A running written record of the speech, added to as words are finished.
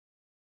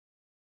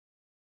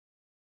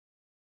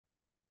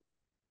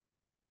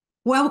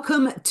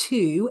Welcome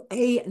to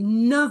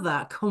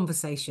another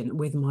conversation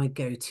with my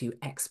go-to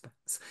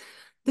experts.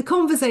 The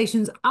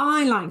conversations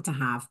I like to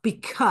have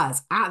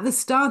because at the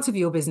start of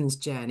your business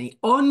journey,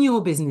 on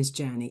your business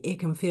journey, it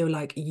can feel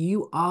like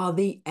you are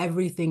the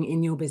everything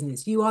in your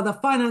business. You are the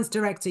finance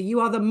director, you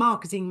are the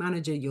marketing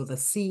manager, you're the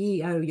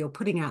CEO, you're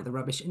putting out the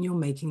rubbish and you're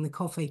making the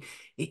coffee.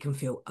 It can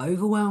feel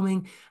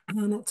overwhelming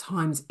and at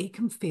times it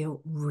can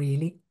feel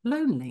really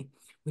lonely,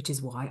 which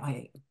is why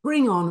I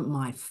bring on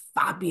my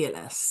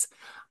fabulous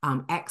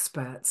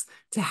experts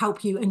to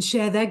help you and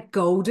share their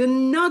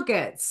golden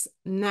nuggets.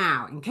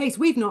 Now, in case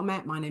we've not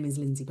met, my name is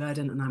Lindsay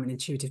Burden and I'm an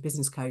intuitive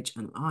business coach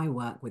and I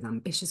work with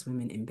ambitious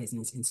women in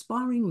business,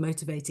 inspiring,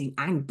 motivating,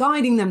 and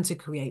guiding them to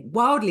create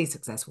wildly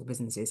successful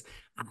businesses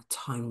and a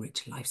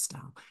time-rich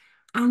lifestyle.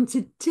 And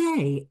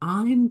today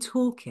I'm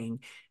talking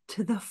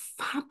to the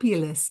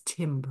fabulous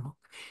Tim Brock,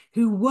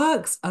 who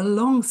works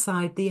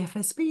alongside the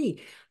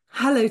FSB.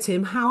 Hello,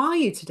 Tim. How are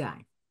you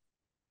today?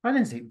 Hi,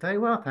 Lindsay. Very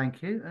well,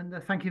 thank you. And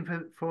thank you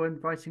for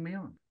inviting me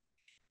on.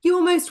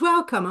 You're most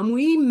welcome. And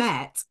we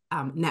met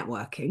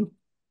networking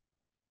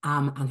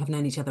and have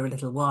known each other a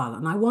little while.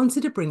 And I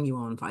wanted to bring you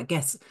on, I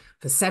guess,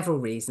 for several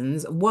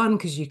reasons. One,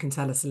 because you can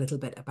tell us a little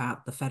bit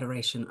about the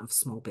Federation of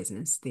Small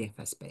Business, the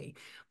FSB,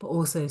 but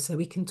also so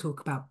we can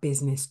talk about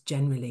business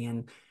generally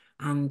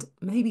and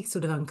maybe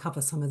sort of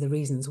uncover some of the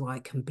reasons why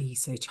it can be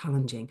so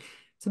challenging.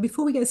 So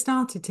before we get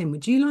started, Tim,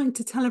 would you like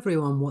to tell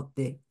everyone what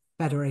the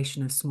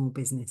Federation of Small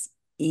Business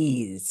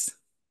is?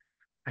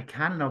 I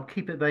can, and I'll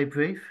keep it very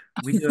brief.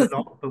 We do a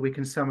lot, but we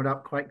can sum it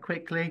up quite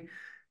quickly.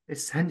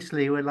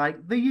 Essentially, we're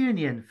like the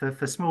union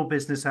for small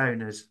business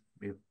owners.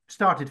 We've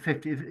started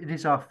 50, it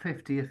is our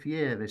 50th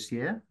year this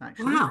year,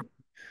 actually. Wow.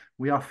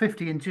 We are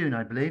 50 in June,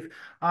 I believe.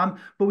 But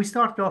we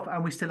started off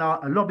and we still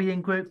are a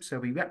lobbying group. So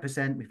we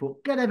represent, we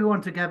thought, get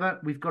everyone together.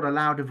 We've got a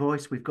louder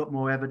voice, we've got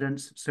more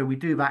evidence. So we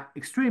do that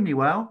extremely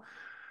well.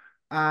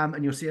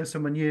 And you'll see us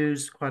on the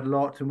news quite a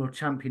lot, and we'll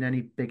champion any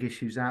big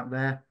issues out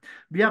there.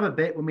 The other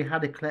bit, when we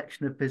had a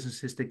collection of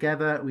businesses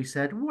together, we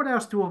said, what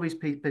else do all these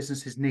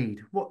businesses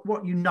need?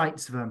 What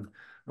unites them?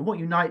 And what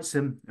unites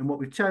them, and what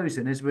we've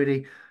chosen is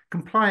really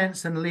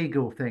compliance and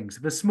legal things,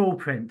 the small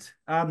print,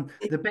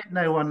 the bit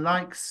no one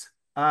likes,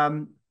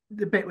 the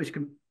bit which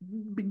can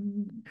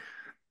be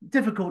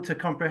difficult to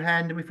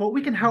comprehend. And we thought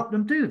we can help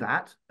them do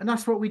that. And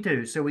that's what we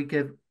do. So we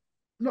give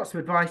lots of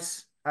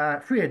advice,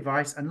 free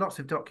advice, and lots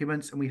of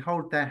documents, and we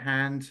hold their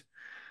hand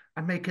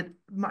and make it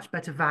much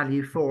better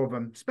value for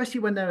them,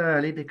 especially when they're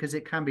early, because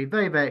it can be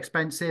very, very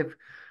expensive,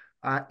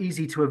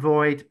 easy to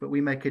avoid, but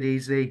we make it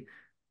easy.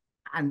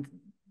 And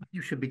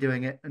you should be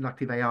doing it. And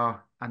luckily they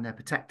are, and they're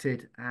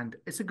protected. And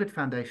it's a good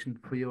foundation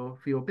for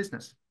your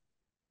business.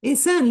 It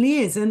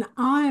certainly is. And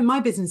my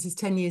business is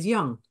 10 years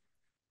young.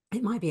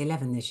 It might be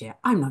 11 this year.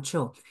 I'm not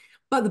sure.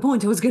 But the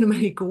point I was going to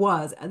make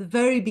was at the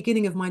very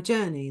beginning of my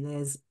journey,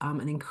 there's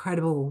an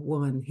incredible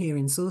woman here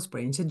in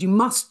Salisbury and said, you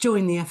must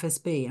join the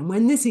FSB. And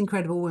when this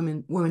incredible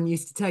woman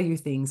used to tell you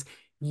things,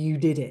 you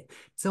did it.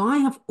 So I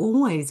have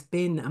always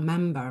been a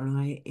member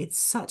and it's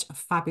such a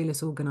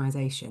fabulous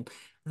organization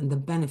and the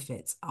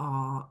benefits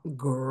are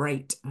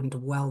great and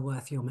well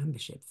worth your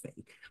membership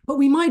fee. But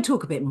we might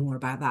talk a bit more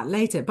about that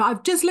later. But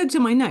I've just looked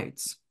at my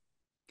notes.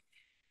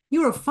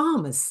 You're a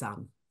farmer's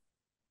son.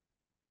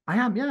 I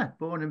am, yeah,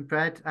 born and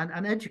bred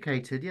and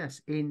educated,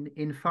 yes,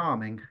 in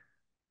farming.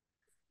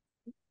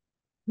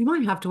 We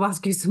might have to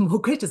ask you some more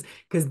questions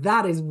because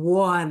that is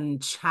one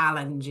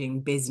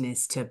challenging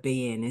business to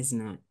be in,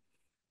 isn't it?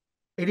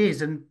 It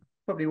is, and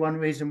probably one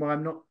reason why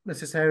I'm not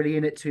necessarily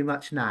in it too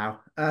much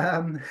now.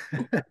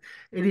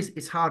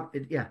 It's hard.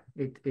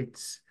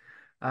 It's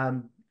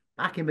um,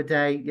 back in the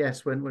day,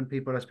 yes, when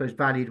people, I suppose,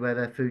 valued where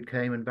their food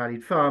came and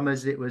valued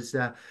farmers, it was,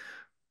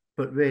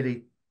 but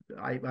really,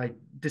 I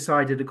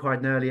decided at quite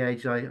an early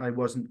age I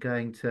wasn't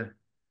going to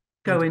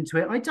Go go to- into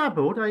it. I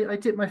dabbled, I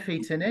dipped my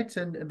feet in it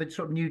and the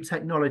sort of new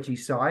technology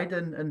side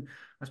and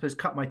I suppose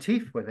cut my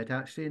teeth with it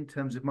actually in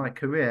terms of my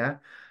career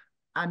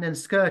and then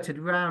skirted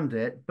around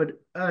it. But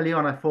early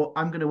on, I thought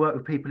I'm going to work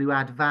with people who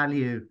add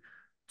value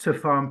to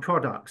farm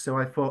products. So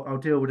I thought I'll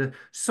deal with a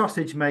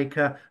sausage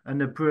maker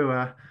and a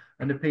brewer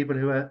and the people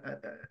who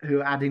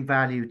are adding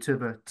value to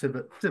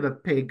the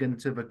pig and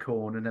to the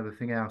corn and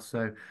everything else.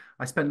 So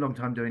I spent a long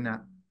time doing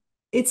that.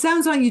 It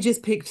sounds like you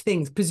just picked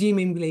things,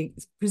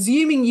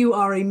 presuming you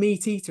are a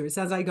meat eater. It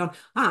sounds like you've gone,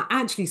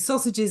 actually,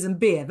 sausages and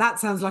beer. That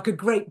sounds like a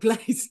great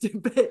place to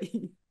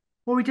be.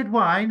 Well, we did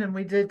wine and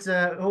we did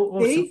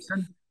all See? sorts.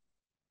 And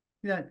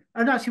yeah,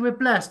 and actually, we're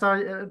blessed.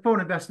 I born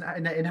and blessed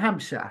in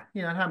Hampshire.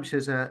 You know,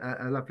 Hampshire's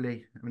a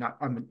lovely. I mean,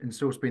 I'm in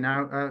Salisbury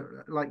now,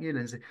 like you,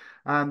 Lindsay.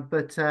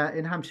 But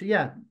in Hampshire,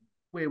 yeah,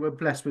 we were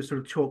blessed with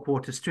sort of chalk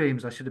water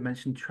streams. I should have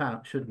mentioned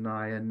trout, shouldn't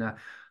I?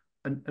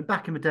 And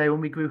back in the day when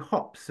we grew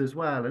hops as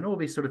well, and all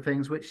these sort of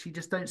things, which you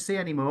just don't see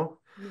anymore.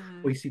 No,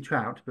 We see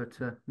trout, but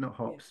not yeah,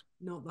 hops.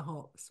 not the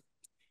hops.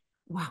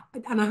 Wow.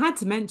 And I had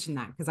to mention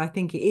that because I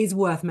think it is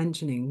worth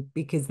mentioning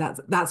because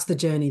that's the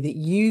journey that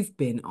you've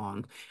been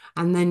on.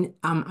 And then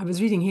I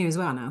was reading here as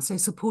well now. So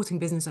supporting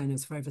business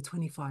owners for over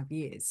 25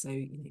 years. So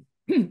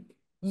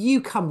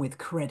You come with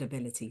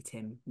credibility,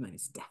 Tim,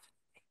 most definitely.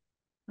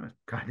 That's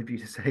kind of you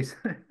to say so.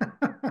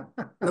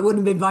 I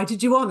wouldn't have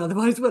invited you on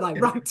otherwise, would I? Yeah.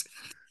 Right.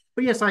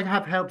 But yes, I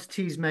have helped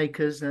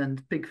cheesemakers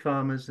and pig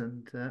farmers,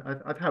 and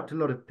I've helped a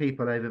lot of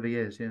people over the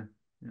years. Yeah,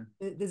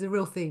 yeah. There's a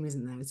real theme,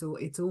 isn't there?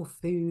 It's all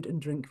food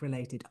and drink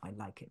related. I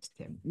like it,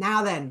 Tim.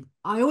 Now then,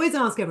 I always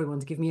ask everyone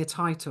to give me a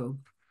title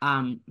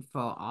for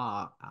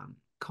our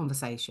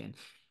conversation.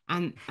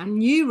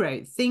 And you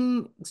wrote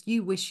things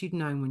you wish you'd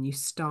known when you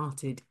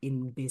started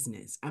in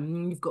business.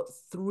 And you've got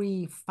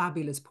three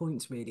fabulous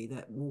points really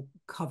that will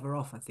cover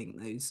off, I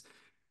think, those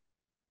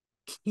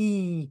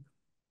key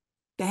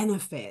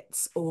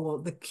benefits or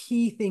the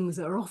key things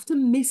that are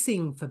often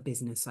missing for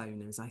business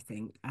owners, I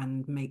think,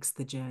 and makes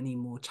the journey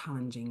more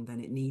challenging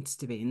than it needs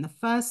to be. And the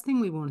first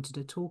thing we wanted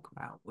to talk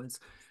about was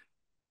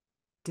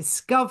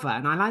discover.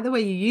 And I like the way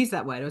you use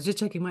that word. I was just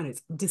checking my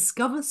notes.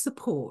 Discover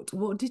support.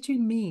 What did you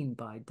mean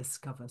by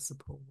discover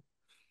support?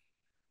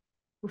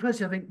 Well,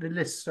 firstly, I think the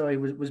list, sorry,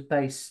 was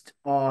based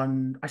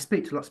on I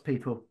speak to lots of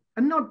people,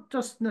 and not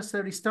just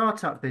necessarily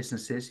startup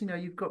businesses. You know,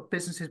 you've got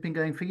businesses been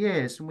going for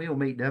years, and we all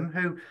meet them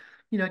who,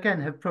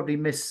 again, have probably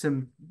missed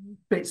some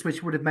bits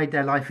which would have made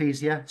their life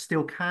easier,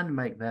 still can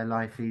make their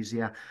life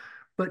easier.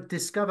 But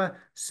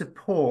discover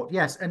support,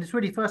 yes, and it's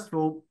really first of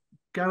all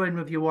go in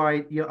with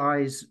your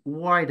eyes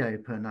wide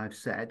open. I've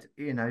said,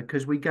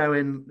 because we go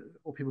in,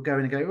 or people go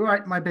in and go,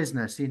 right, my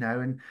business, and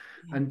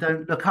Yeah.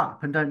 don't look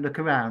up and don't look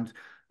around.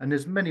 And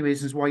there's many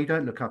reasons why you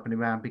don't look up and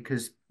around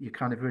because you're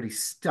kind of really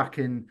stuck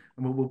in,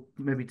 and we'll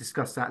maybe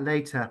discuss that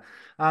later.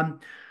 Um,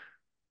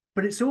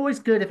 but it's always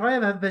good if I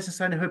ever have a business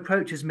owner who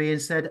approaches me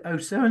and said, "Oh,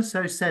 so and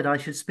so said I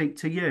should speak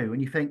to you,"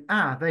 and you think,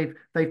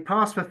 they've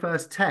passed the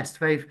first test,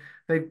 they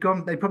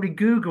probably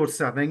Googled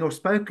something or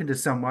spoken to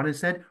someone and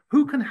said,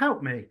 "Who can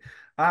help me?"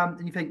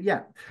 And you think,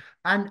 yeah,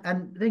 and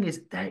the thing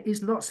is, there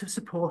is lots of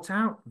support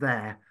out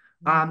there.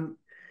 Mm. Um,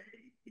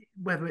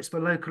 whether it's the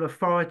local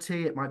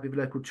authority, it might be the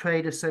local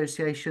trade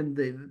association,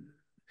 the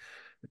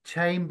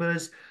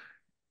chambers.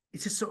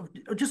 It's just sort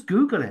of just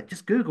Google it.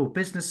 Just Google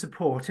business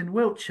support in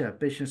Wiltshire,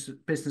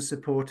 business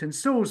support in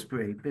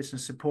Salisbury,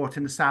 business support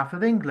in the south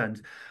of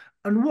England.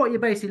 And what you're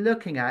basically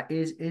looking at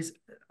is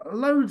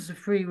loads of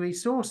free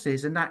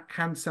resources, and that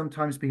can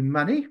sometimes be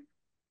money.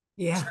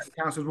 Yeah. Some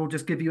councils will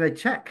just give you a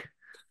check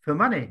for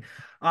money.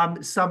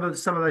 Some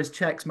of those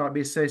checks might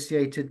be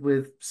associated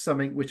with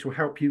something which will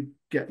help you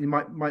get. You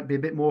might be a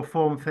bit more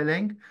form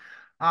filling.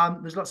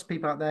 There's lots of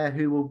people out there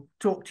who will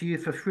talk to you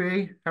for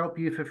free, help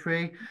you for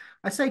free.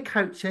 I say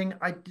coaching.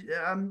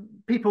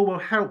 People will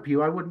help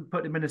you. I wouldn't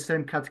put them in the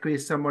same category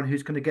as someone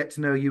who's going to get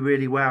to know you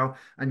really well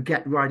and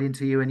get right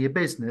into you and your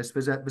business.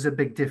 There's a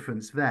big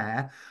difference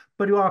there.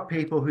 But there are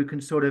people who can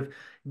sort of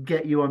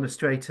get you on the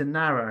straight and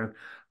narrow.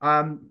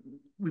 Um,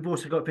 we've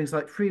also got things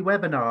like free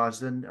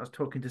webinars. And I was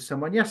talking to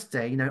someone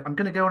yesterday, I'm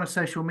going to go on a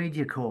social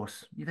media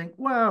course. You think,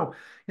 well,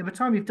 by the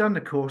time you've done the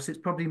course, it's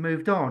probably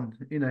moved on,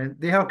 the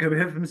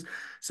algorithms.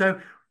 So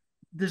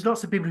there's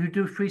lots of people who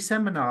do free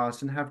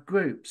seminars and have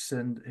groups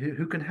and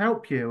who can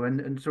help you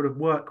and sort of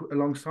work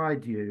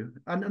alongside you.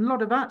 And a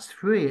lot of that's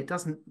free. It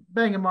doesn't,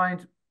 bearing in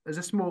mind, as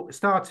a small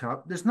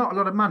startup, there's not a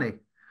lot of money.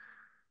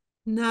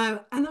 No,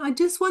 and I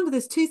just wonder,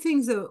 there's two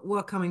things that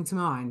were coming to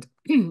mind.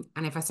 And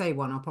if I say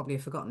one, I'll probably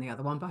have forgotten the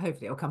other one, but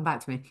hopefully it'll come back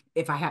to me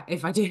if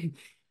I do.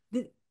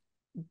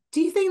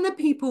 Do you think that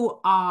people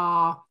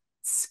are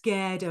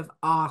scared of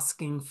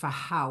asking for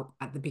help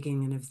at the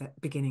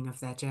beginning of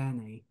their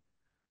journey?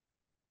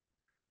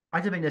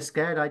 I don't think they're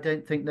scared. I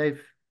don't think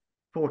they've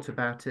thought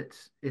about it.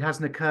 It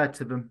hasn't occurred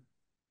to them.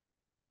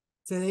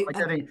 So they, I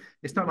don't think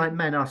it's not like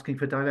men asking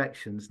for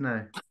directions.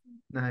 No,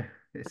 no,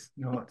 it's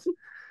not.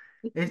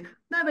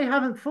 No, they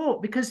haven't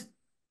thought because,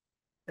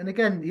 and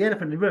again, the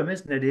elephant in the room,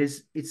 isn't it?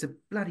 Is it's a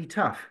bloody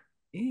tough.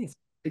 it is.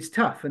 It's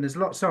tough, and there's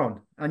lots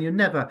on, and you're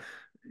going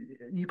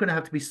to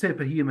have to be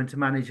superhuman to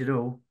manage it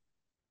all,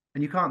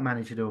 and you can't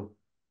manage it all,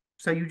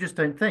 so you just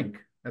don't think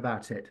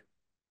about it.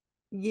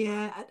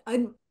 Yeah,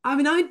 I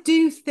mean, I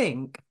do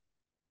think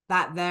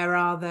that there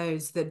are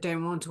those that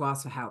don't want to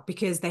ask for help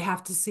because they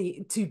have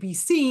to be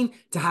seen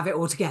to have it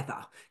all together,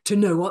 to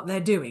know what they're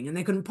doing, and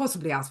they couldn't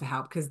possibly ask for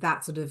help because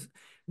that sort of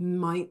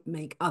might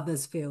make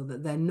others feel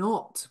that they're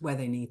not where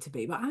they need to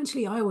be. But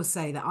actually, I always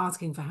say that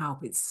asking for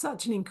help, it's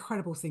such an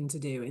incredible thing to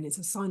do, and it's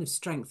a sign of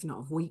strength, not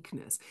of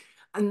weakness.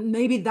 And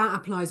maybe that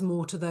applies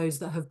more to those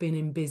that have been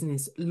in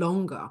business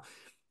longer.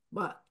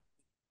 But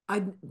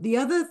the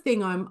other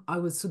thing I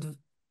was sort of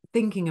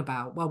thinking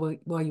about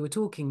while you were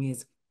talking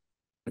is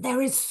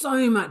there is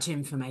so much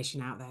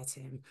information out there,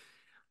 Tim,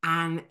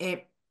 and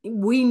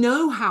we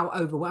know how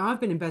overwhelming. I've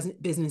been in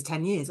business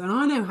 10 years, and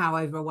I know how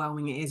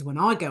overwhelming it is when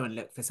I go and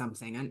look for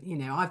something.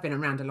 And I've been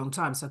around a long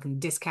time, so I can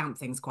discount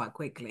things quite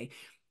quickly.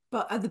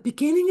 But at the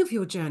beginning of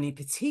your journey,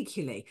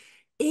 particularly,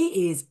 it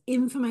is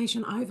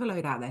information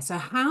overload out there. So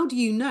how do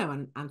you know?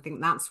 And I think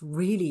that's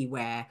really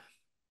where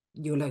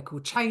your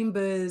local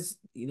chambers,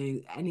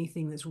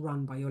 anything that's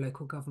run by your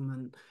local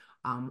government,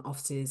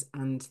 offices,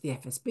 and the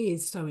FSB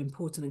is so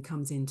important and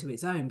comes into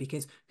its own,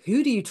 because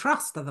who do you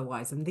trust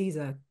otherwise? And these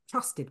are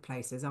trusted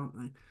places, aren't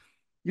they?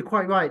 You're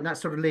quite right, and that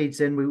sort of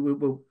leads in.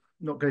 We'll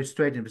not go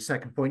straight into the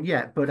second point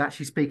yet, but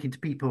actually speaking to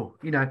people,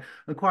 and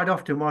quite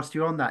often whilst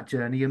you're on that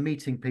journey, you're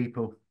meeting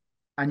people,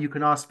 and you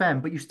can ask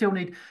them, but you still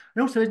need,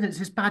 and also, isn't it, it's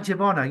this badge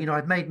of honor?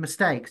 I've made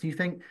mistakes, and you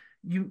think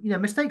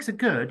mistakes are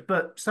good,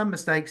 but some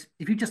mistakes,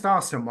 if you just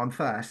ask someone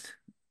first,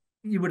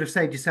 you would have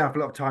saved yourself a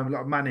lot of time, a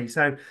lot of money.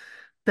 So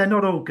they're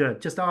not all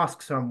good. Just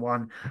ask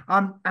someone.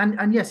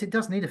 And yes, it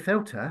does need a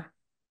filter.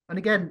 And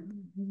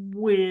again,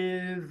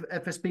 with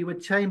FSB,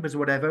 with Chambers or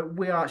whatever,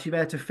 we are actually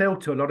there to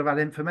filter a lot of that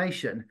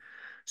information.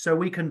 So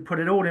we can put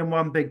it all in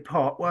one big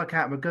pot, work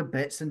out the good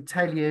bits, and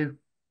tell you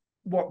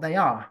what they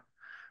are,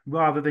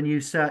 rather than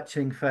you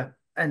searching for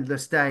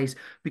endless days.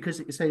 Because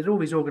it says all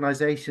these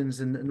organisations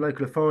and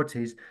local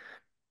authorities,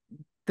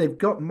 they've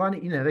got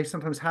money, they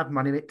sometimes have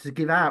money to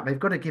give out. They've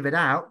got to give it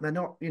out. They're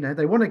not,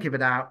 they want to give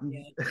it out.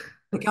 Yeah.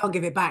 They can't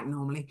give it back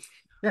normally.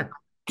 Yeah.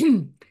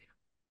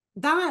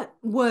 That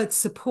word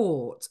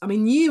support, I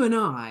mean, you and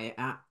I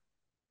are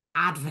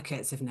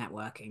advocates of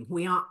networking.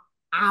 We are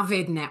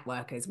avid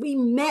networkers. We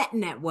met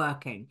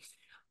networking.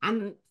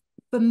 And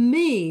for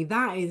me,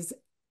 that is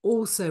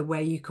also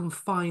where you can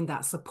find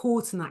that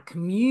support and that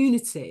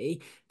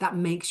community that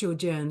makes your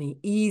journey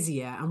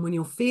easier. And when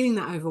you're feeling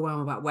that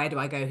overwhelm about where do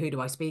I go, who do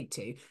I speak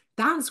to,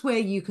 that's where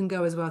you can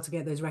go as well to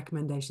get those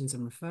recommendations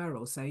and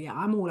referrals. So yeah,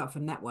 I'm all up for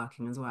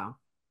networking as well.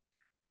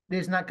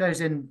 And that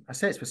goes in, I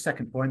say it's the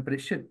second point, but it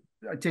should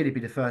ideally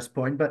be the first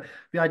point. But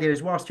the idea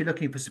is, whilst you're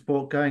looking for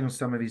support going on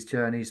some of these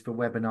journeys for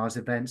webinars,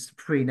 events,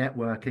 free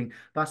networking,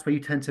 that's where you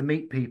tend to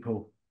meet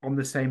people on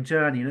the same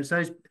journey. And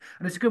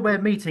it's a good way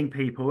of meeting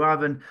people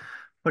rather than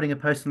putting a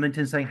post on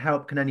LinkedIn saying,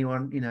 help, can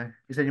anyone,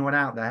 is anyone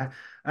out there?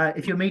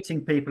 If you're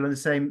meeting people in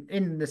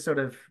the sort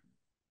of,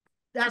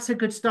 that's a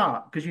good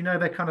start, because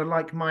they're kind of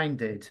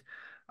like-minded.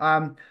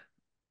 And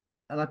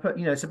I put,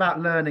 it's about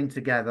learning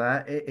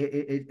together.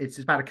 It's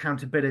about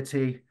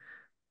accountability,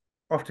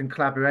 often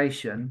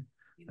collaboration.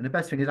 And the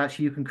best thing is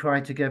actually you can cry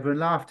together and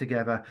laugh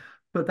together.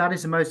 But that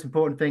is the most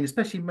important thing,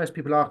 especially most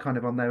people are kind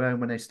of on their own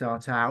when they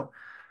start out.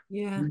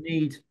 Yeah.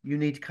 You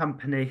need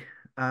company.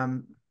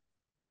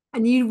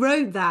 And you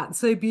wrote that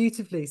so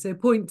beautifully. So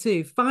point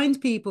two,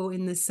 find people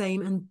in the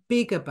same and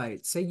bigger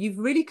boat. So you've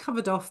really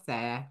covered off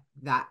there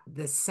that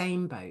the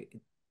same boat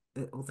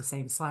or the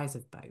same size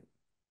of boat.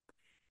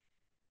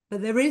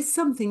 But there is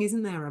something,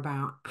 isn't there,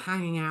 about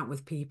hanging out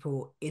with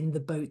people in the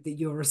boat that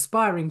you're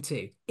aspiring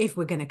to, if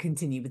we're going to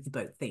continue with the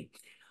boat theme.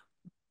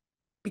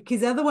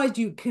 Because otherwise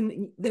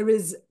there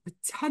is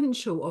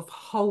potential of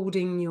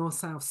holding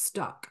yourself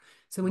stuck.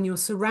 So when you're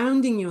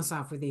surrounding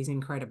yourself with these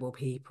incredible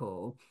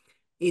people,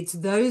 it's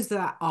those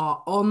that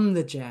are on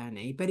the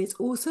journey, but it's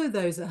also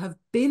those that have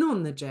been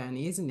on the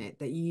journey, isn't it,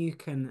 that you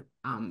can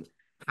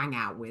hang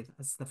out with,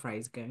 as the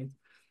phrase goes.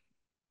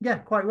 Yeah,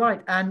 quite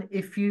right. And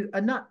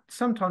that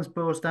sometimes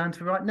boils down to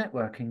the right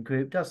networking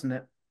group, doesn't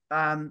it?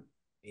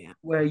 Yeah.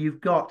 Where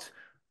you've got,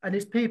 and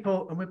it's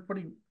people, and we'll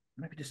probably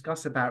maybe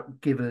discuss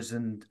about givers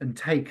and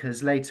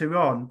takers later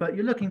on, but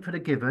you're looking for the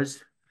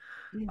givers,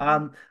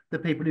 the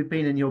people who've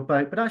been in your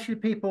boat, but actually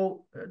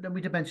people, we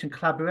did mention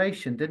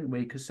collaboration, didn't we?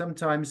 Because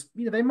sometimes,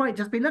 they might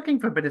just be looking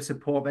for a bit of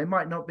support. They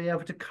might not be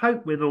able to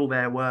cope with all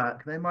their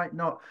work. They might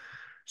not.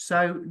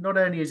 So not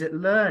only is it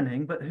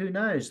learning, but who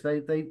knows,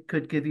 they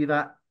could give you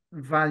that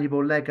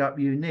valuable leg up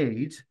you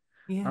need.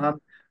 Yeah.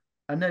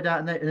 And no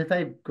doubt, and if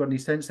they've got any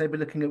sense, they'll be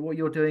looking at what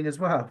you're doing as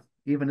well,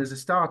 even as a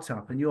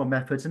startup and your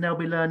methods, and they'll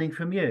be learning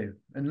from you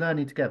and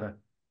learning together.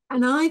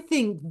 And I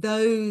think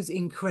those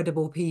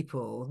incredible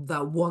people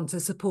that want to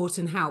support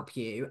and help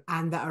you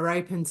and that are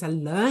open to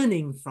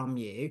learning from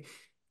you,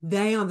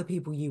 they are the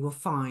people you will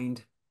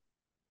find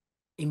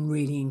in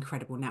really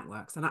incredible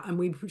networks. And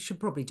we should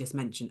probably just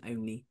mention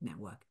Only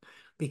Network,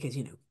 because,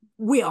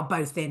 we are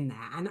both in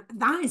there. And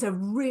that is a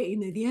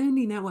really, the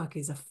Only Network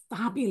is a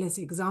fabulous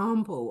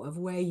example of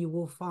where you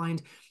will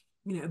find,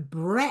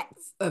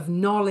 breadth of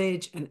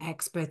knowledge and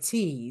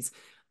expertise.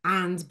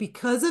 And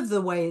because of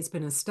the way it's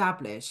been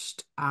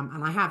established,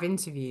 and I have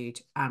interviewed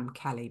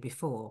Kelly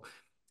before,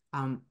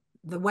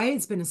 the way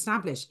it's been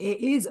established,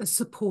 it is a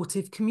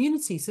supportive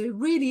community. So it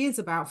really is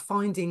about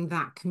finding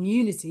that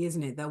community,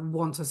 isn't it, that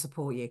want to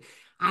support you.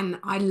 And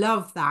I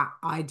love that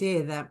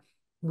idea that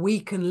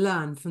we can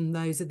learn from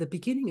those at the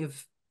beginning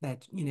of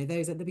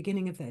those at the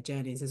beginning of their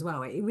journeys as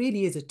well. It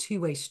really is a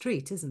two-way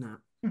street, isn't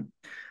it?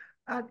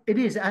 It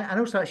is, and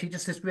also actually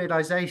just this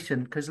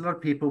realization, because a lot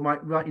of people might,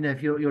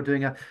 if you're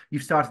doing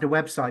you've started a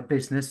website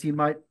business, you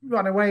might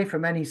run away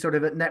from any sort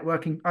of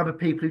networking other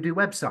people who do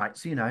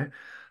websites,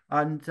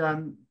 and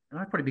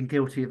I've probably been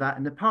guilty of that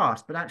in the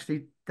past, but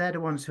actually they're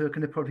the ones who are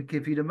going to probably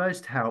give you the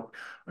most help.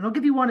 And I'll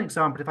give you one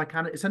example if I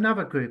can. It's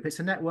another group. It's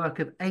a network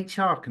of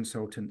HR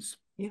consultants.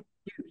 Yeah.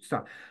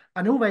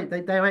 And all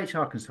they're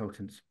HR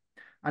consultants,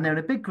 and they're in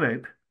a big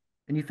group,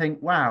 and you think,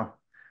 wow,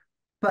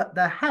 but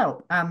their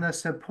help and their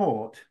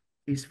support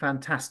is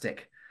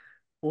fantastic.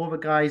 all the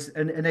guys,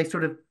 and they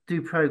sort of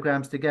do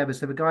programs together.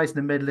 So the guys in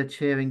the middle are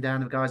cheering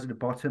down the guys at the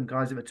bottom,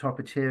 guys at the top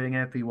are cheering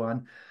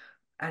everyone.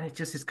 And it's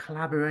just this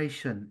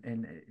collaboration,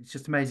 and it's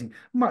just amazing.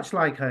 Much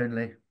like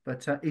Only,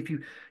 but if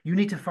you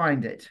need to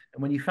find it,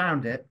 and when you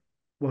found it,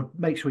 well,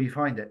 make sure you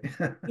find it.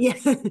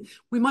 Yeah,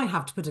 we might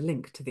have to put a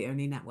link to the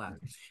Only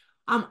Network.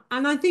 And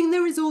I think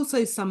there is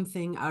also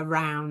something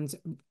around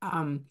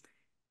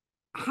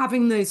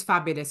having those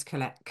fabulous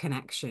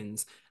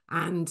connections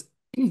and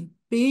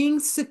being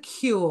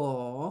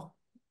secure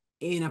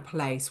in a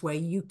place where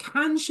you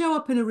can show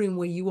up in a room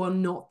where you are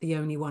not the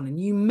only one. And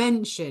you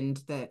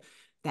mentioned that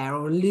there,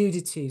 or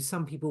alluded to,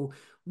 some people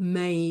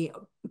may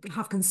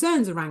have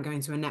concerns around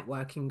going to a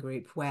networking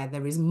group where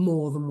there is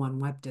more than one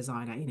web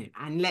designer,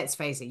 and let's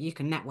face it, you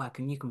can network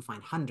and you can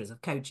find hundreds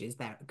of coaches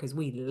there, because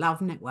we love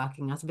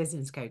networking as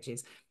business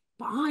coaches.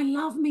 But I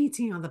love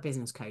meeting other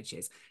business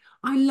coaches.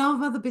 I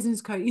love other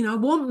business coaches. I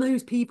want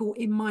those people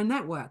in my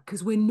network,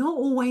 because we're not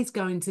always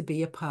going to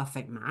be a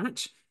perfect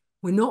match.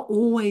 We're not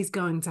always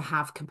going to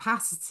have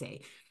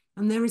capacity.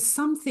 And there is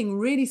something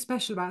really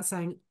special about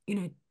saying,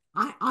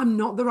 I'm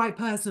not the right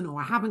person,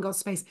 or I haven't got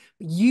space,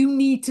 but you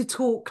need to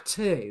talk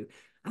to.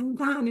 And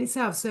that in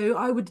itself. So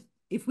I would,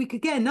 if we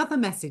could get another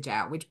message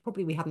out, which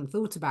probably we hadn't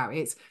thought about,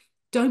 it's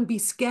don't be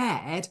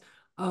scared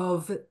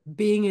of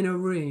being in a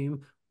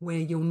room where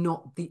you're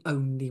not the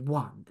only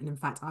one. And in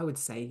fact, I would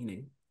say,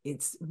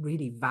 it's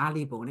really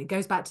valuable. And it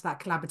goes back to that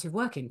collaborative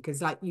working,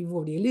 because like you've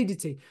already alluded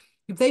to,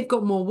 if they've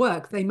got more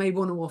work, they may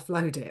want to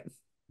offload it.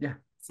 Yeah.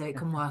 So it Yeah.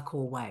 can work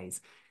all ways.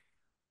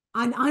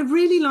 And I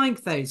really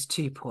like those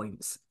 2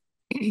 points.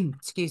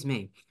 Excuse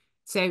me.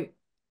 So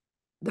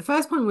the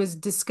first point was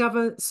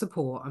discover,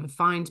 support, and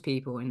find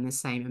people in the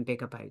same and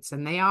bigger boats.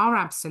 And they are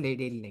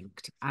absolutely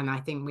linked. And I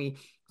think we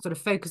sort of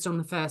focused on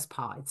the first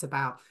part. It's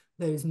about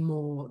those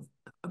more,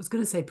 I was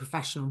going to say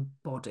professional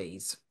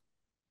bodies,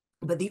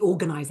 but the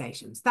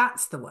organizations,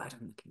 that's the word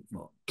I'm looking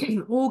for.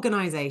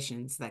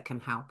 Organizations that can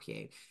help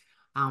you.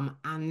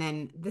 And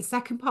then the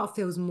second part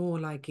feels more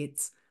like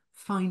it's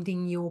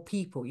finding your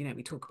people.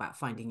 We talk about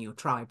finding your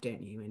tribe,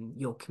 don't you, and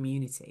your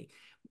community.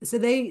 So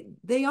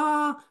they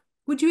are,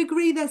 would you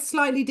agree they're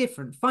slightly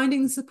different?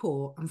 Finding the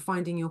support and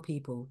finding your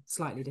people,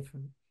 slightly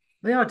different.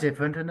 They are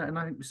different, and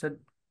I think we said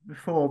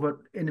before, but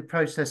in the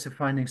process of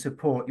finding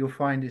support, you'll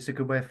find it's a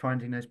good way of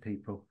finding those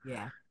people.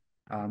 Yeah,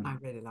 I Um,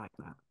 really like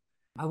that.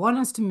 I want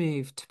us to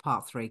move to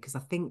part 3, because I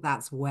think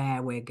that's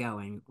where we're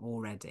going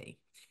already.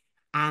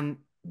 And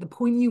the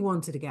point you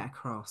wanted to get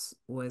across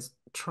was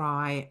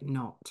try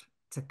not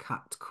to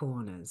cut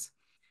corners.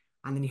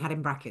 And then you had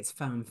in brackets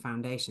firm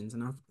foundations.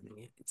 And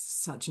it's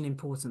such an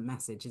important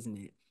message, isn't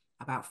it?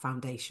 About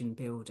foundation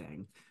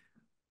building.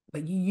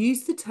 But you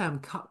use the term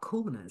cut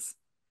corners.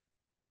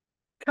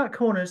 cut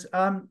corners.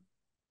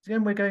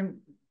 Again, we're going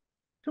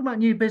talking about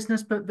new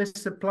business, but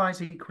this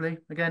applies equally.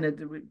 Again,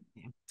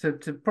 Yeah.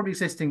 to probably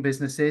existing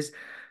businesses.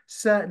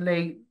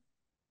 Certainly,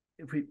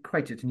 if we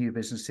equate it to new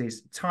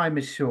businesses, time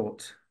is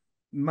short,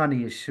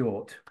 money is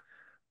short,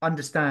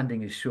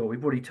 understanding is short.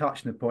 We've already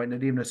touched on the point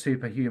that even a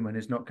superhuman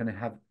is not going to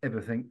have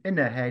everything in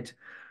their head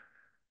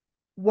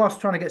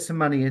whilst trying to get some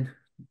money in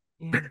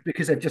Yeah.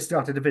 because they've just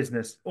started a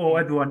business, or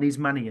Yeah. everyone needs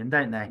money in,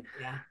 don't they?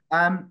 Yeah.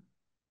 Um,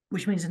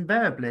 which means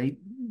invariably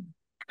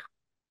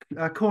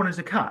corners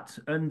are cut.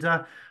 And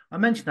I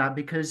mention that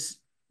because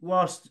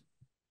whilst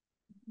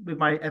with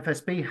my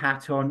FSB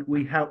hat on,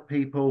 we help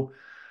people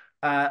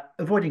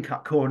avoiding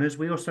cut corners.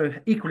 We also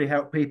equally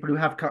help people who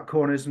have cut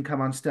corners and come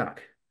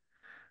unstuck.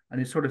 And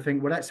you sort of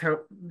think, well,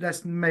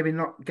 let's maybe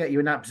not get you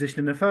in that position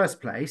in the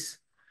first place.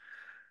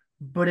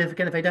 But if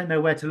they don't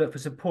know where to look for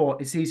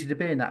support, it's easy to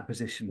be in that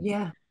position.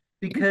 Yeah.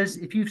 Because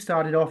if you've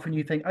started off and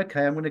you think,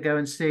 okay, I'm going to go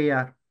and see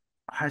a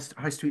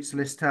high street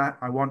solicitor,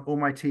 I want all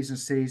my T's and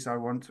C's, I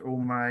want all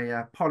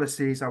my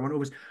policies, I want all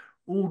this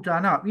all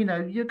done up.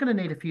 You're going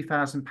to need a few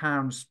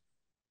 £1,000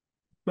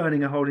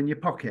 burning a hole in your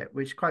pocket,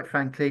 which quite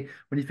frankly,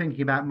 when you're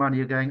thinking about money,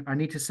 you're going, I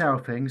need to sell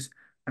things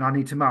and I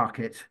need to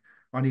market.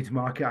 I need to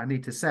market, I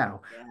need to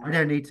sell. I Yeah.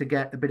 don't need to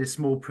get a bit of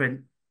small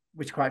print,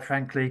 which quite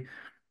frankly,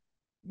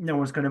 no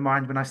one's going to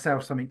mind when I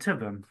sell something to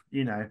them.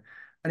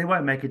 And it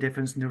won't make a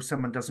difference until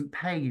someone doesn't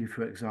pay you,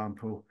 for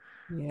example.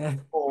 Yeah.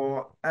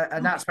 Or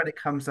and that's when it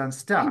comes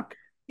unstuck.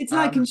 It's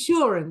like Um,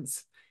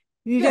 insurance.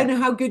 You don't yeah,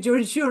 know how good your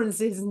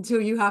insurance is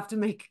until you have to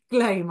make a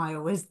claim, I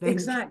always think.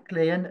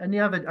 exactly. And the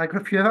other, I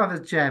got a few other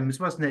gems,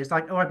 wasn't it? It's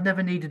like, oh, I've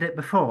never needed it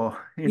before.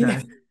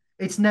 Yeah.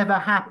 It's never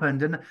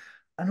happened, and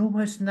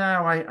almost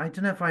now, I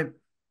don't know if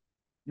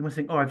you must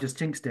think, oh, I've just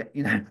jinxed it.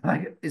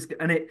 Like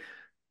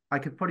I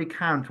could probably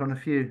count on a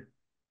few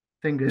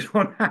fingers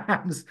on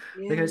hands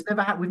Yeah. because it's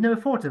never happened. We've never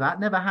thought of that.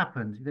 Never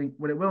happened. You think,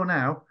 well, it will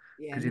now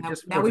Yeah. because you've Now,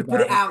 just now thought we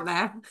put it about it.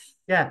 out there.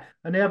 Yeah.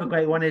 And the other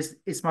great one is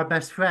it's my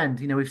best friend.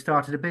 We've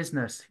started a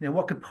business.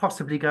 What could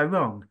possibly go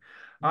wrong?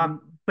 Mm.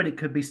 But it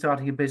could be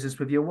starting a business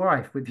with your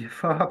wife, with your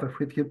father,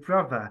 with your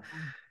brother.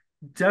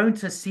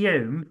 Don't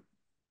assume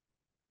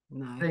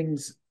No.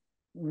 things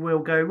will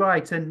go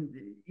right. And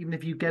even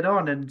if you get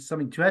on and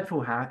something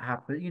dreadful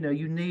happen,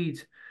 you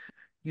need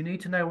You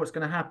need to know what's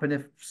going to happen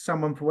if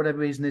someone, for whatever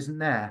reason, isn't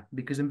there,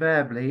 because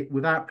invariably,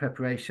 without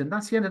preparation,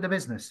 that's the end of the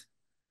business.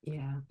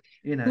 Yeah.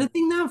 You And I know,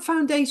 think that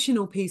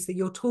foundational piece that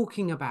you're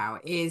talking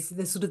about is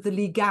the sort of the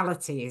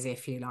legalities,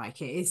 if you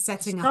like. It is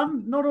setting up a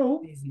some, not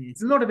all. A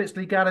business. lot of it's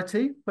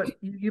legality, but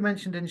you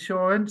mentioned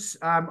insurance.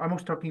 I'm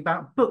also talking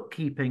about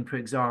bookkeeping, for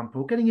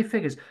example, getting your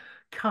figures,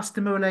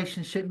 customer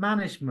relationship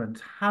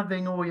management,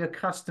 having all your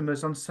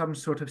customers on some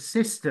sort of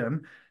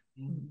system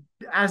Mm.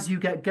 as you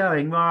get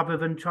going, rather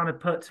than trying to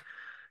put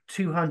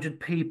 200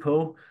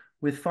 people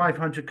with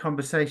 500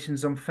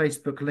 conversations on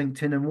Facebook,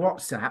 LinkedIn, and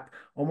WhatsApp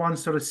on one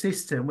sort of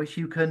system, which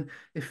you can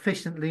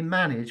efficiently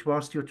manage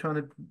whilst you're trying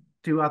to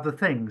do other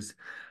things,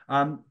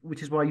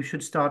 which is why you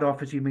should start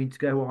off as you mean to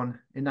go on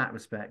in that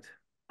respect.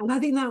 And I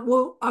think that,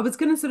 well, I was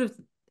going to sort of,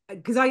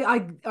 because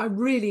I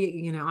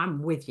really,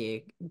 I'm with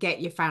you,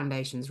 get your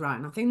foundations right.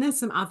 And I think there's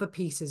some other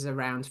pieces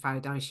around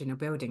foundational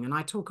building. And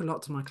I talk a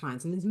lot to my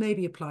clients, and this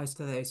maybe applies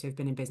to those who've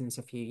been in business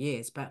a few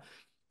years, but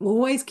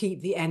always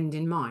keep the end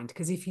in mind.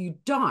 Because if you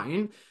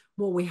don't,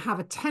 what we have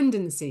a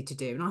tendency to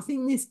do, and I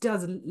think this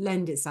does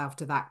lend itself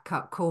to that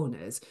cut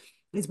corners,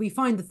 is we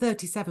find the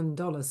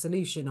 $37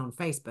 solution on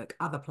Facebook,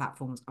 other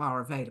platforms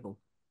are available.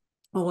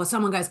 Or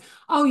someone goes,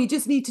 oh, you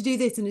just need to do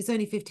this, and it's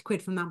only 50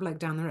 quid from that bloke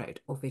down the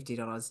road, or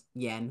 $50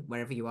 yen,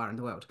 wherever you are in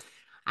the world.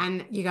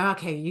 And you go,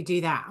 okay, you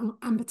do that.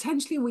 And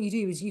potentially what you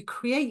do is you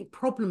create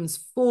problems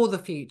for the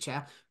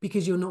future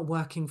because you're not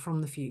working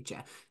from the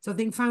future. So I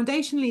think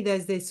foundationally,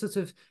 there's this sort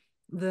of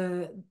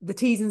the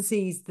T's and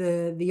C's,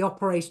 the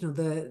operational,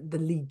 the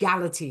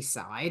legality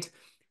side.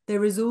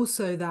 There is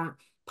also that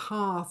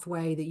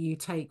pathway that you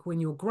take when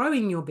you're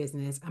growing your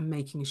business and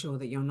making sure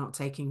that you're not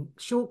taking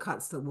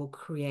shortcuts that will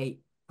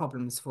create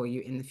problems for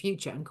you in the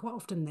future. And quite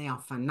often they are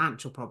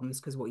financial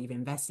problems because what you've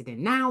invested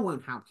in now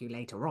won't help you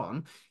later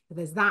on. But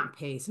there's that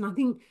piece. And I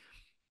think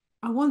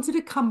I wanted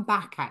to come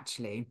back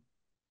actually,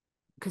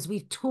 because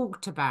we've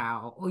talked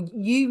about, or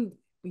you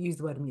use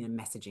the word,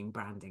 messaging,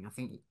 branding. I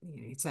think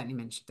you certainly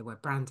mentioned the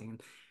word branding.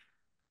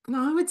 And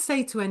I would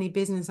say to any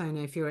business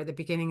owner, if you're at the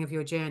beginning of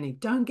your journey,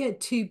 don't get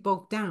too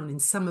bogged down in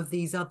some of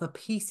these other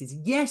pieces.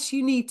 Yes,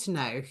 you need to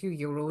know who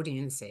your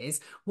audience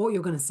is, what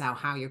you're going to sell,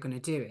 how you're going to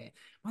do it.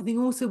 I think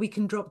also we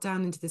can drop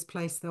down into this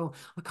place though.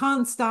 I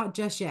can't start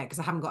just yet because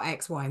I haven't got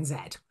X, Y, and Z.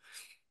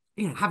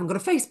 Haven't got a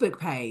Facebook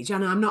page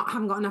and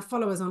haven't got enough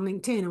followers on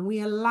LinkedIn. And we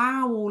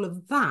allow all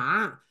of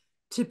that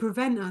to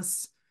prevent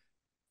us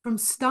from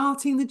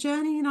starting the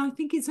journey. And I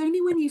think it's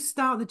only when you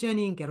start the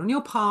journey and get on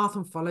your path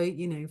and follow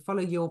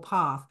your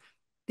path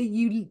that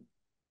you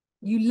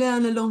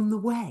learn along the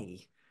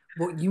way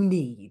what you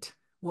need,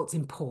 what's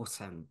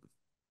important.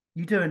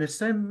 You do, and there's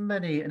so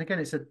many, and again,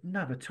 it's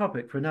another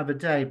topic for another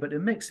day, but the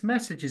mixed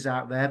messages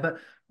out there. But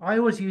I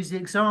always use the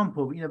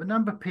example, the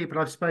number of people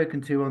I've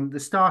spoken to on the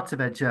start of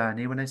their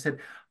journey when they said,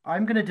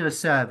 I'm going to do a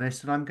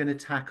service and I'm going to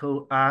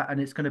tackle,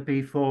 and it's going to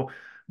be for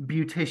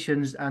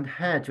beauticians and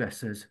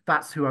hairdressers.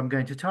 That's who I'm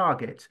going to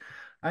target.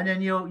 And then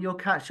you'll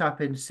catch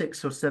up in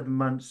 6 or 7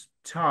 months'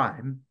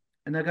 time,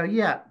 and they'll go,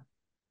 yeah,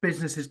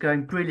 business is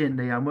going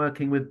brilliantly. I'm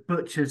working with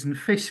butchers and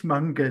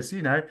fishmongers.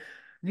 And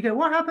you go,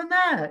 what happened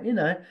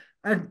there?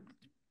 And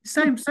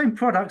same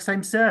product,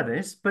 same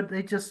service, but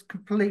they just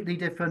completely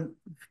different,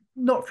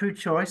 not through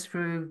choice,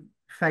 through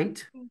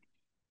fate.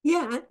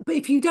 Yeah, but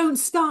if you don't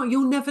start,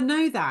 you'll never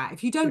know that.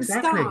 If you don't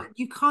Exactly. start,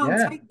 you can't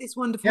Yeah. take this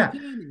wonderful Yeah.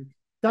 journey.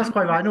 That's And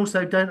quite right. And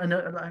also don't,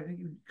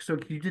 and so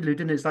you did, Lou,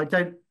 didn't it? It's like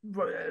don't,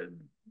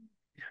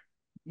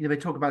 they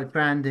talk about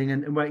branding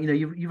and where,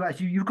 you've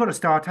actually, you've got to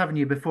start, haven't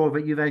you, before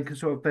that you then can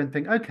sort of then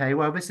think, okay,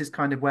 well, this is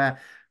kind of where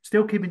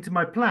still keeping to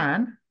my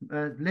plan,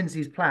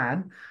 Lindsay's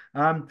plan,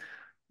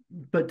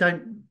 but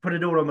don't put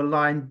it all on the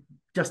line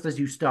just as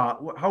you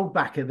start. Hold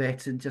back a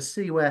bit and just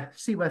see where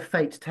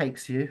fate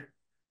takes you.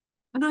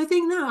 I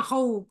think that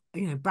whole,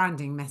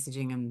 branding,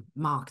 messaging, and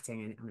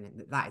marketing,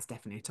 and that is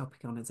definitely a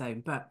topic on its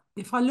own. But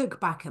if I look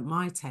back at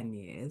my 10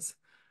 years,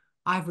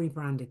 I've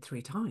rebranded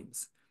 3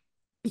 times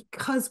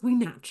because we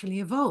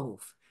naturally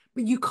evolve.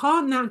 But you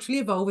can't naturally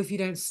evolve if you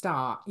don't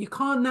start. You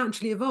can't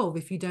naturally evolve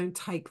if you don't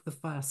take the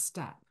first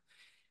step.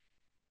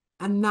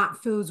 And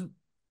that feels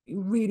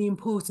really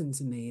important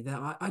to me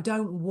that I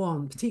don't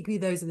want, particularly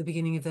those at the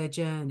beginning of their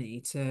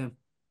journey, to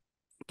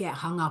get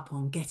hung up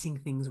on getting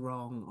things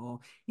wrong. Or,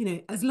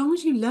 as long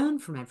as you learn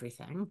from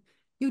everything,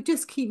 you'll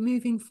just keep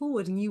moving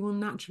forward and you will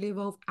naturally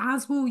evolve,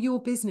 as will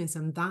your business.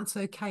 And that's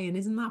okay. And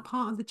isn't that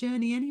part of the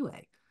journey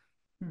anyway?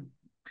 Hmm.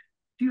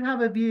 Do you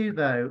have a view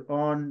though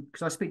on,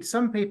 because I speak to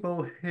some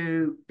people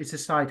who it's a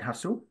side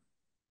hustle.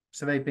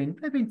 So they've been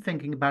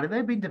thinking about it,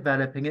 they've been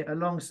developing it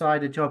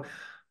alongside a job.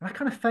 And I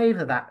kind of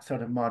favor that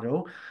sort of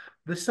model.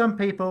 There's some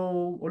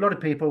people, a lot of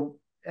people,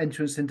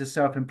 entrance into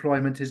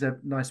self-employment is a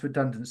nice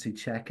redundancy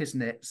check,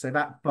 isn't it? So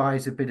that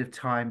buys a bit of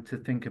time to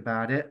think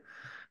about it.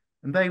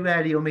 And very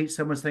rarely you'll meet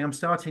someone saying, I'm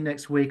starting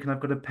next week and I've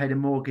got to pay the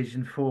mortgage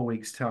in 4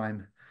 weeks'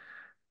 time,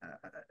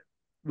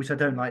 which I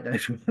don't like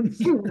those ones.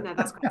 No,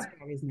 that's quite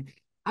scary, isn't it?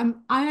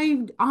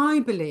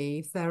 I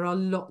believe there are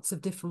lots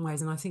of different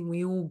ways, and I think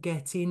we all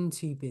get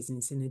into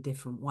business in a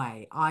different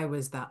way. I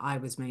was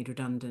made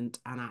redundant,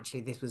 and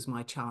actually this was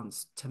my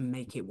chance to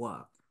make it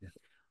work. Yeah.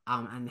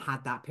 And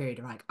had that period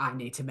of like, I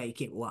need to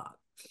make it work.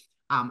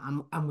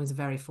 And was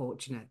very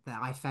fortunate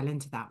that I fell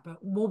into that. But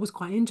what was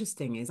quite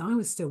interesting is I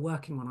was still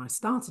working when I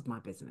started my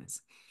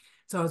business.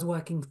 So I was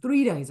working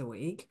 3 days a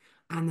week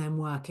and then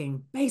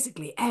working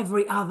basically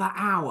every other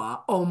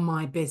hour on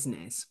my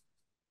business.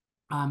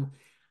 Um,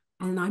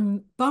 and I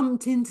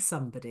bumped into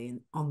somebody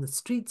on the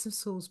streets of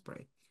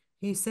Salisbury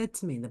who said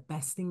to me, the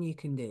best thing you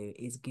can do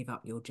is give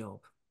up your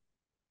job.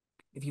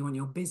 If you want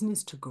your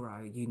business to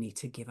grow, you need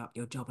to give up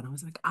your job. And I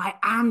was like, I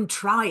am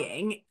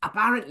trying.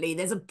 Apparently,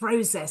 there's a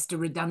process to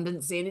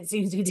redundancy and it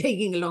seems to be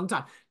taking a long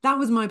time. That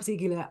was my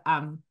particular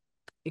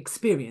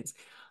experience.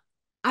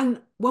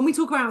 And when we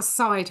talk about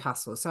side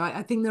hustle, so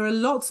I think there are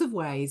lots of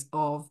ways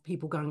of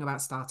people going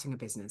about starting a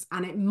business,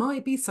 and it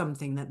might be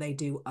something that they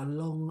do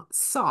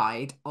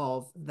alongside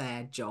of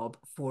their job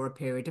for a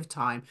period of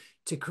time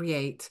to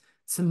create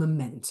some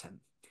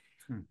momentum.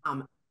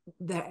 Hmm.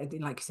 There,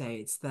 like you say,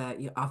 it's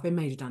I've been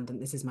made redundant.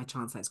 This is my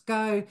chance. Let's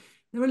go.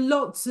 There are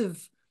lots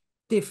of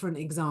different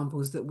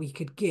examples that we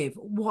could give.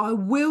 What I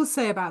will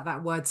say about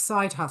that word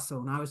side hustle,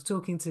 and I was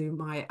talking to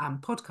my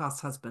podcast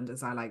husband,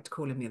 as I like to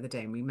call him, the other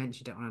day, and we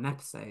mentioned it on an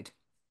episode.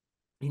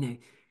 You know,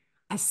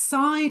 a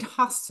side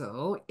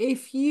hustle,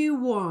 if you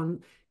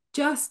want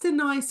just a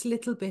nice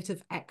little bit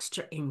of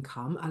extra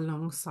income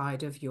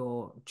alongside of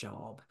your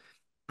job,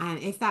 and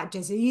if that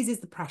just eases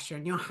the pressure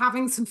and you're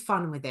having some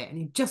fun with it and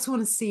you just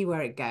want to see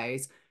where it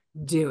goes,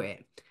 do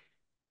it.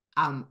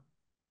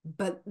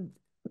 But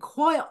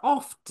quite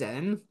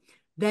often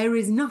there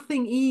is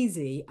nothing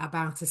easy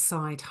about a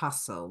side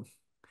hustle,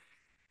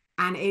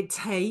 and it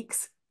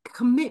takes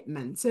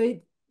commitment. So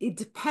it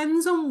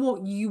depends on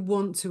what you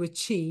want to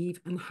achieve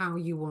and how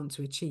you want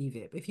to achieve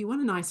it. But if you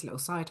want a nice little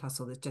side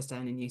hustle that's just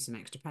earning you some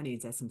extra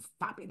pennies, there's some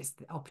fabulous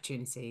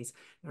opportunities.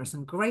 There are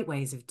some great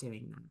ways of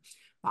doing that.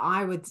 But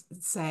I would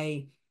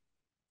say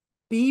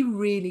be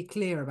really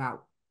clear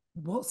about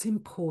what's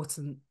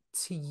important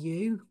to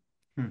you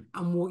Hmm.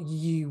 and what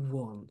you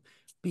want,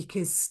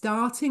 because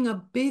starting a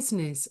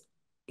business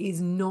is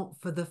not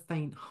for the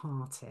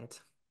faint-hearted.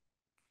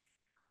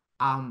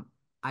 Um,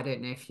 I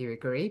don't know if you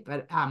agree,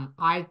 but I'm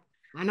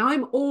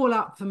all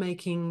up for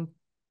making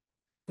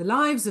the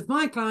lives of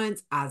my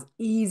clients as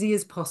easy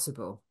as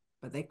possible.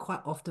 But they quite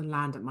often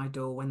land at my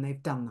door when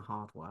they've done the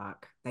hard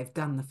work. They've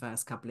done the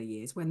first couple of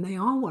years when they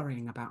are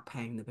worrying about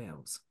paying the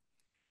bills.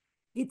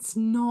 It's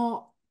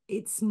not,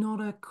 it's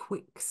not a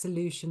quick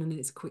solution and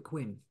it's a quick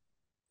win.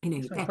 You know,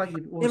 It sounds like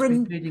you've always there are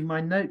been reading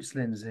my notes,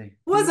 Lindsay.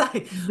 was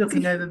I?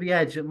 Looking over the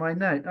edge at my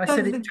note. I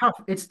said it's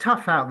tough. It's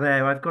tough out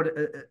there. I've got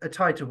a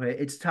title here.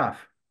 It's tough.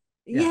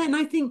 Yeah, Yes. and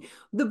I think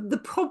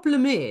the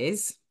problem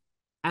is,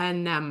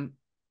 and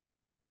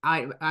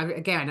I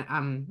again,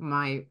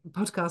 my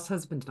podcast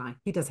husband and I,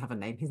 he does have a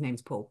name. His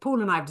name's Paul.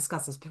 Paul and I have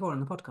discussed this before on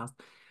the podcast.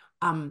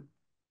 Um,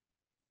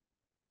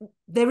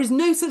 there is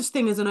no such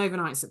thing as an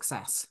overnight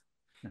success.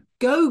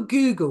 Go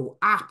Google,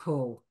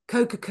 Apple,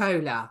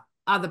 Coca-Cola,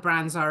 other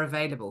brands are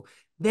available.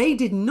 They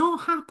did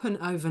not happen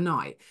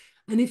overnight.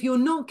 And if you're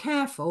not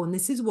careful, and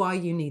this is why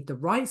you need the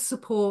right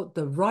support,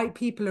 the right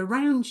people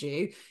around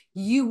you,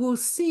 you will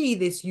see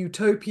this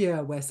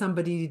utopia where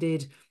somebody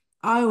did,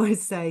 I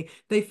always say,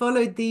 they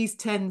followed these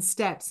 10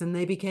 steps and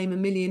they became a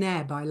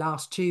millionaire by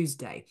last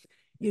Tuesday.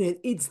 You know,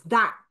 it's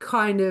that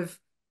kind of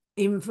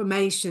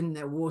information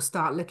that will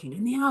start looking.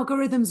 And the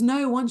algorithms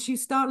know once you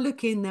start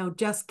looking, they'll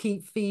just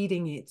keep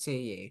feeding it to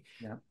you.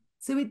 Yeah.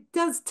 So it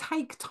does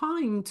take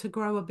time to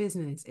grow a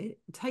business. It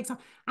takes time.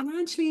 And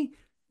actually,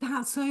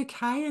 that's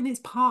okay. And it's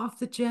part of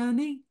the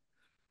journey.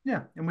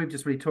 Yeah. And we've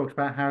just really talked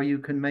about how you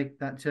can make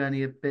that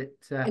journey A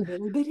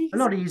little bit a easier.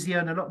 lot easier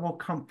and a lot more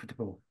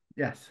comfortable.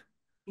 Yes.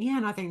 Yeah,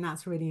 and I think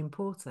that's really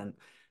important.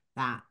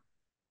 That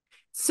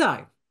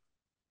so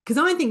because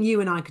I think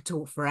you and I could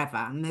talk forever,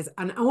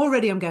 and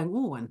already I'm going,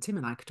 oh, and Tim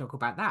and I could talk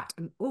about that,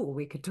 and oh,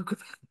 we could talk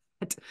about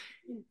that.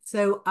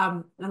 So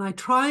and I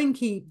try and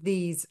keep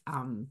these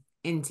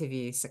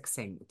interviews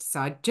succinct. So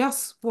I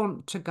just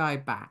want to go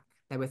back.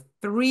 There were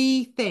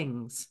three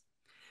things.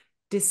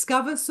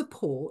 Discover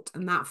support,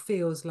 and that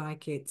feels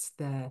like it's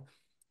the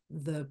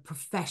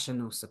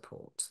professional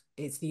support.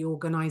 It's the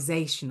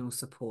organizational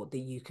support that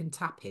you can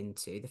tap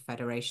into, the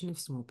Federation of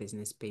Small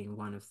Business being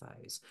one of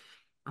those.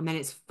 And then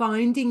it's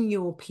finding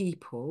your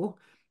people.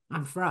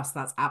 And for us,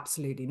 that's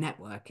absolutely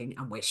networking.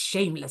 And we're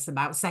shameless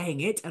about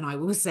saying it. And I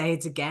will say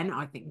it again.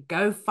 I think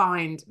go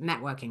find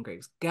networking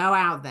groups, go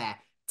out there,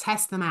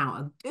 test them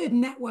out. A good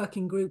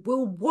networking group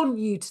will want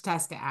you to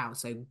test it out.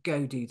 So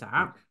go do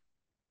that.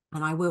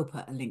 And I will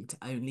put a link to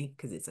Only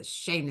because it's a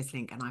shameless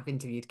link. And I've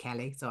interviewed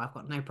Kelly. So I've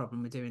got no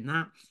problem with doing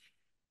that.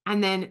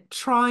 And then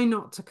try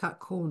not to cut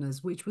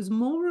corners, which was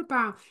more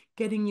about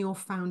getting your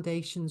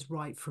foundations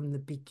right from the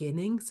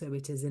beginning. So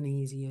it is an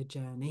easier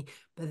journey.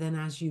 But then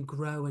as you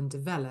grow and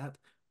develop,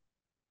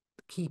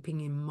 keeping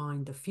in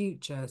mind the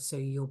future. So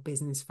your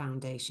business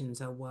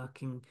foundations are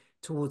working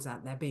towards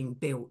that. They're being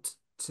built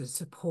to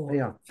support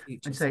Yeah.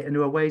 future And say, and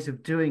there are ways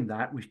of doing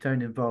that which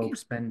don't involve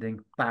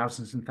spending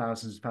thousands and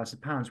thousands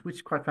of pounds,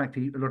 which quite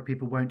frankly, a lot of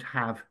people won't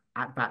have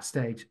at that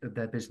stage of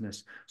their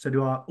business. So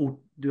there are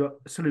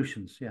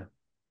solutions. Yeah.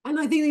 And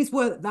I think it's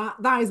worth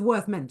that is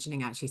worth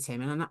mentioning actually,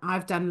 Tim. And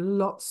I've done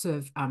lots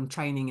of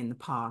training in the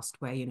past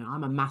where,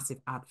 I'm a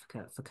massive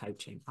advocate for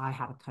coaching. I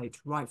had a coach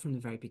right from the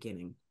very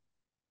beginning,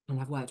 and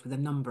I've worked with a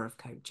number of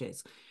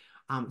coaches.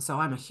 So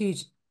I'm a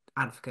huge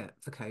advocate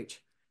for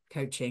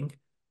coaching,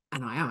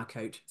 and I am a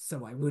coach,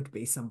 so I would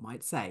be, some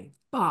might say.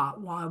 But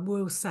what I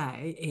will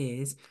say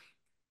is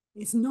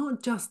it's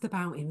not just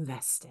about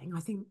investing. I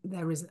think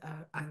there is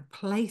a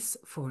place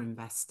for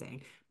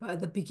investing, but at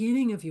the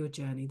beginning of your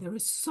journey, there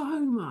is so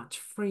much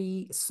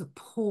free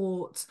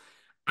support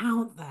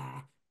out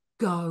there.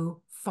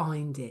 Go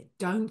find it.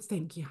 Don't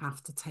think you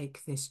have to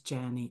take this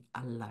journey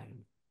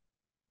alone.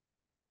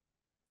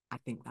 I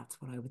think that's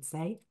what I would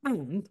say.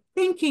 And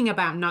thinking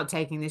about not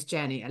taking this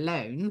journey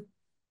alone,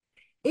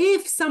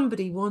 if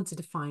somebody wanted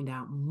to find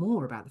out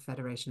more about the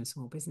Federation of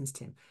Small Business,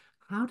 Tim,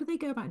 how do they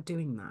go about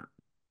doing that?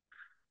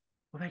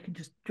 Well, they can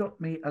just drop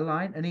me a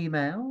line, an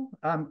email.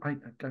 I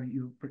don't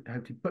you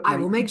hope to put I my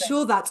will make email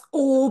sure that's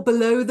all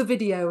below the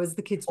video, as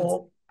the kids would say.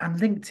 or and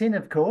LinkedIn,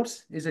 of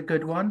course, is a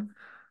good one.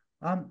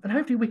 And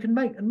hopefully we can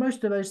make and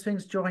most of those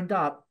things joined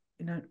up.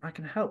 I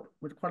can help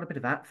with quite a bit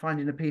of that,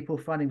 finding the people,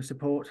 finding the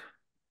support,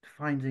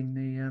 finding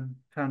the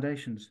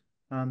foundations.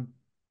 Um,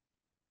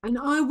 And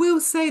I will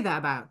say that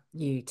about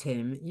you,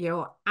 Tim.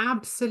 You're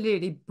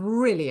absolutely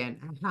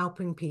brilliant at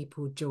helping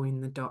people join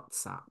the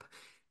dots up.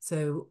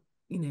 So,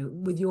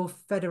 with your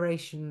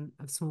Federation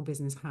of Small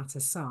Business hat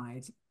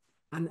aside,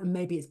 and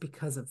maybe it's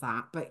because of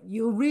that, but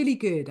you're really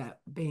good at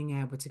being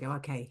able to go,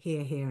 okay,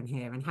 here, here, and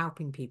here, and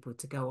helping people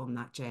to go on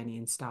that journey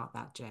and start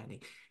that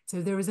journey. So,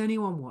 if there is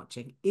anyone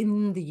watching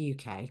in the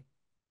UK,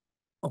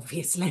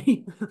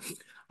 obviously,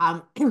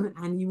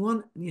 and you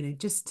want,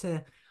 just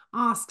to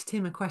ask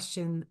Tim a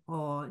question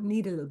or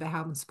need a little bit of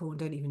help and support and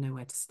don't even know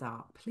where to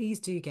start, please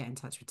do get in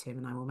touch with Tim,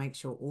 and I will make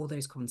sure all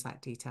those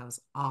contact details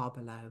are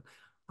below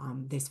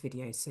this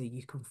video so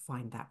you can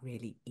find that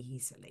really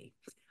easily.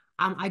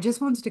 I just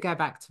wanted to go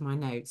back to my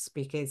notes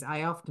because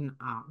I often,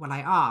 I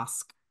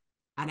ask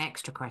an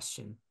extra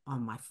question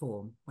on my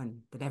form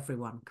that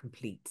everyone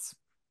completes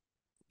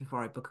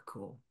before I book a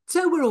call.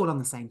 So we're all on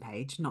the same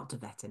page, not to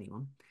vet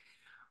anyone.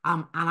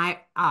 And I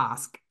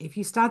ask, if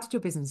you started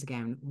your business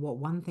again, what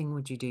one thing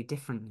would you do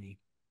differently?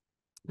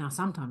 Now,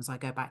 sometimes I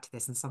go back to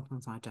this and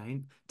sometimes I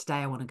don't. Today,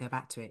 I want to go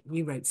back to it.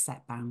 You wrote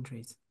set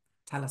boundaries.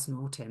 Tell us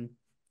more, Tim,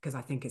 because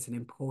I think it's an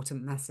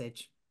important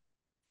message.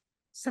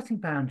 Setting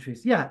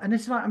boundaries, yeah, and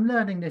it's like I'm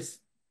learning this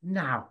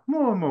now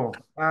more and more.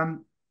 And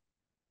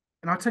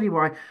I'll tell you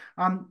why.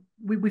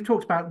 We've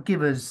talked about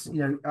givers,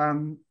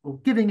 or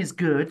giving is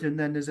good, and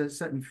then there's a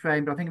certain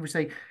frame. But I think if we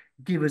say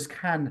givers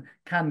can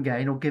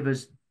gain, or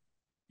givers,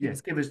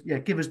 Give us,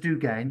 givers do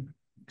gain,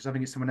 because I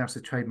think it's someone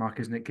else's trademark,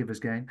 isn't it? Givers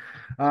gain,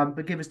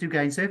 but givers do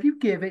gain. So if you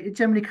give it, it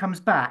generally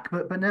comes back.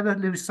 But never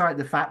lose sight of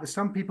the fact that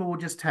some people will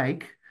just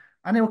take,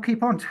 and they will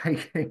keep on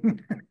taking,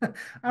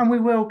 and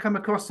we will come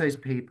across those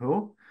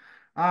people,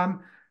 and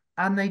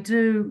they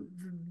do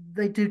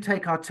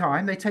take our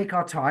time, they take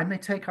our time, they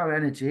take our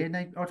energy, and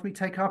they ultimately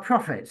take our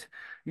profit.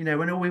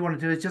 When all we want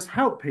to do is just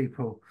help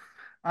people.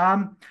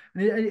 Um,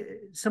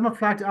 Someone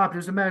flagged it up. It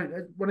was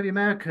one of the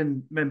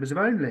American members of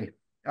Only.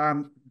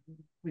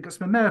 We got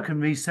some American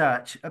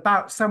research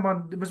about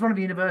someone. It was one of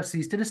the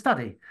universities did a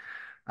study,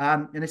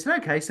 and they said,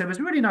 okay, so there's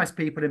really nice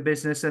people in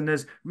business and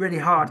there's really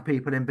hard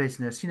people in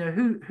business.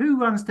 Who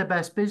runs the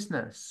best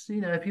business?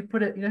 If you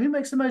put it, who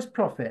makes the most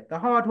profit, the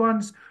hard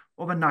ones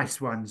or the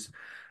nice ones?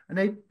 And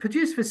they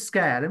produced this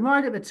scale, and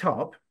right at the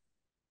top,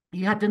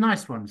 you had the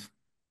nice ones.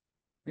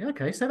 Yeah,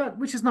 okay, so that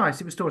which is nice.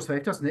 It restores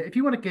faith, doesn't it? If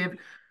you want to give,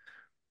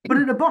 but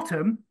at the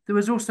bottom there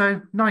was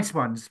also nice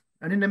ones,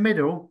 and in the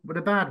middle were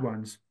the bad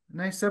ones. And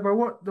they said, well,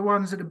 what the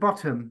ones at the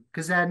bottom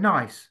because they're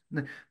nice?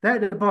 They're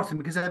at the bottom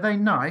because they're very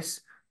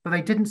nice, but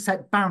they didn't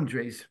set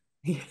boundaries.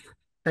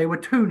 They were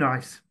too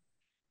nice.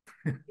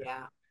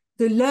 yeah.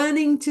 So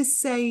learning to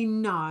say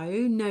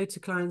no to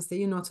clients that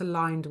you're not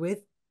aligned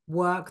with,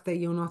 work that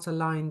you're not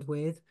aligned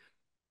with,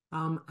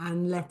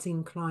 and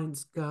letting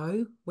clients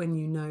go when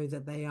you know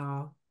that they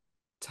are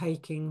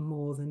taking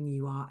more than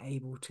you are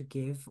able to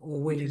give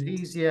or Which is willing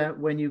to. easier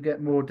when you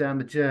get more down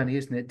the journey,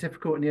 isn't it?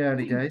 Difficult in the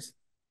early days.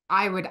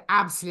 I would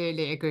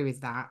absolutely agree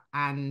with that.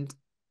 And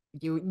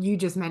you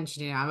just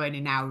mentioned it. I'm only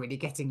now really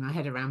getting my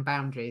head around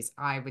boundaries.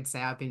 I would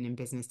say I've been in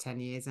business 10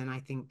 years and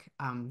I think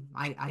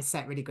I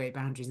set really great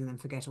boundaries and then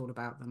forget all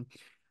about them.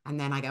 And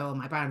then I go, oh,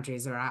 my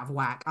boundaries are out of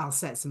whack. I'll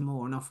set some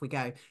more and off we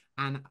go.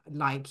 And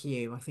like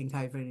you, I think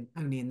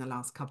only in the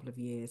last couple of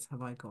years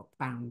have I got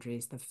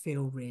boundaries that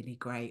feel really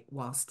great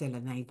while still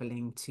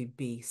enabling to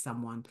be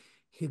someone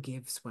who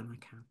gives when I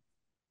can.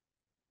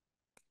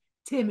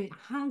 Tim, it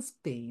has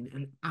been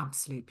an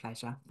absolute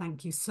pleasure.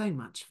 Thank you so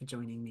much for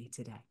joining me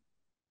today.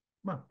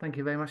 Well, thank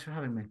you very much for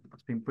having me.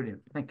 It's been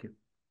brilliant. Thank you.